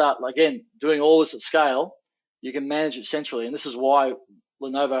when you start, again, doing all this at scale, you can manage it centrally. And this is why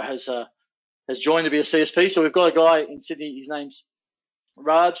Lenovo has joined to be a CSP. So we've got a guy in Sydney, his name's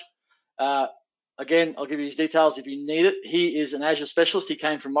Raj. Again, I'll give you his details if you need it. He is an Azure specialist. He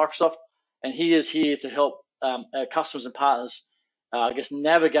came from Microsoft, and he is here to help our customers and partners,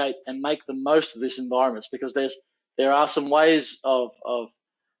 navigate and make the most of this environments, because there are some ways of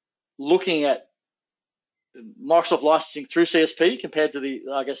looking at Microsoft licensing through CSP compared to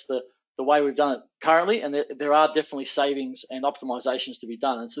the way we've done it currently, and there are definitely savings and optimizations to be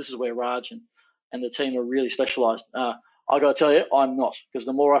done. And so this is where Raj and the team are really specialized. I got to tell you, I'm not, because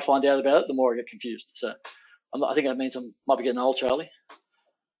the more I find out about it, the more I get confused. So I think that means I might be getting old, Charlie.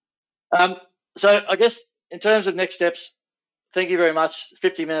 So I guess in terms of next steps, thank you very much.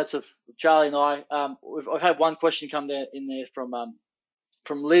 50 minutes of Charlie and I. I've had one question come in there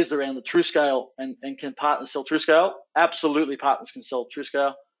from Liz around the TrueScale and can partners sell TrueScale? Absolutely, partners can sell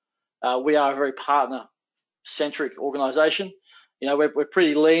TrueScale. We are a very partner-centric organisation. You know, we're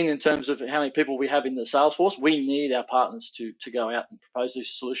pretty lean in terms of how many people we have in the sales force. We need our partners to go out and propose these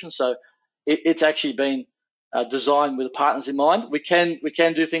solutions. So it's actually been designed with the partners in mind. We can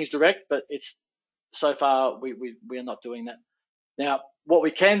do things direct, but it's so far we are not doing that. Now, what we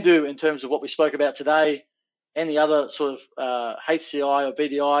can do in terms of what we spoke about today, any other sort of HCI or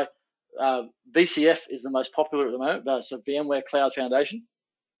VDI, VCF is the most popular at the moment. That's a VMware Cloud Foundation.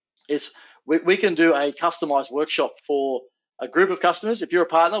 We can do a customized workshop for a group of customers. If you're a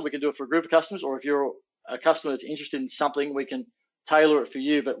partner, we can do it for a group of customers, or if you're a customer that's interested in something, we can tailor it for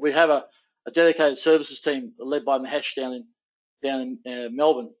you. But we have a dedicated services team led by Mahesh down in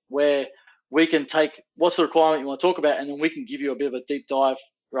Melbourne, where we can take what's the requirement you want to talk about, and then we can give you a bit of a deep dive,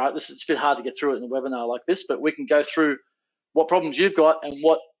 right? It's a bit hard to get through it in a webinar like this, but we can go through what problems you've got and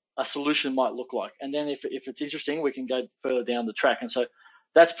what a solution might look like. And then if it's interesting, we can go further down the track. And so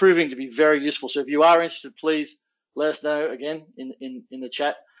that's proving to be very useful. So if you are interested, please let us know again in the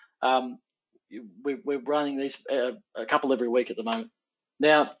chat. We're running these a couple every week at the moment.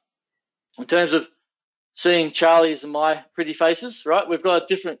 Now, in terms of seeing Charlie's and my pretty faces, right? We've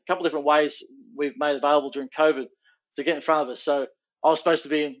got a couple different ways we've made available during COVID to get in front of us. So I was supposed to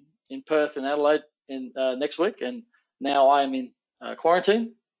be in Perth and Adelaide next week, and now I am in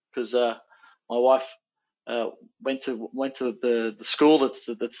quarantine because my wife went to the school that's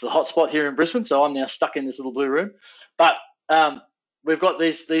the hotspot here in Brisbane. So I'm now stuck in this little blue room. But we've got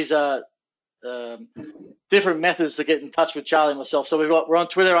these different methods to get in touch with Charlie and myself. So we're on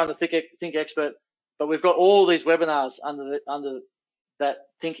Twitter under Think Expert, but we've got all these webinars under that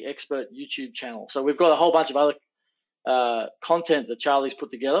Think Expert YouTube channel. So we've got a whole bunch of other content that Charlie's put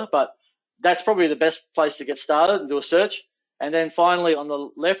together, but that's probably the best place to get started and do a search. And then finally on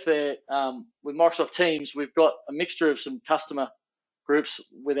the left there, with Microsoft Teams, we've got a mixture of some customer groups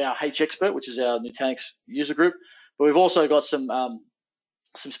with our H-Expert, which is our Nutanix user group, but we've also got some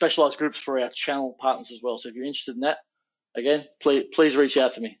specialized groups for our channel partners as well. So if you're interested in that, again, please reach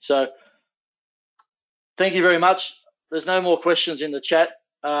out to me. So thank you very much. There's no more questions in the chat.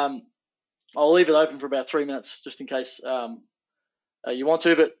 I'll leave it open for about 3 minutes just in case you want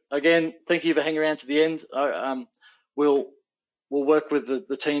to. But again, thank you for hanging around to the end. We'll work with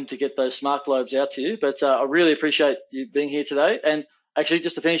the team to get those smart globes out to you. But I really appreciate you being here today. And actually,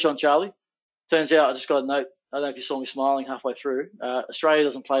 just to finish on Charlie, turns out I just got a note. I don't know if you saw me smiling halfway through. Australia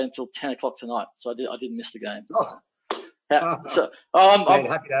doesn't play until 10 o'clock tonight, so I didn't miss the game. I'm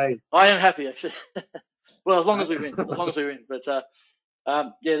happy days. I am happy actually. Well, as long as we win, But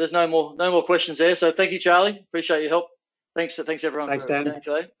yeah, there's no more questions there. So thank you, Charlie. Appreciate your help. Thanks everyone. Thanks, for Dan. attending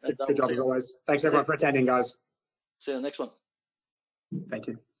today. Good job as always. Thanks everyone for attending, guys. See you in the next one. Thank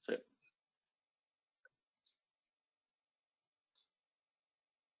you. See you.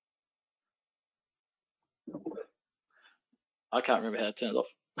 I can't remember how to turn it off.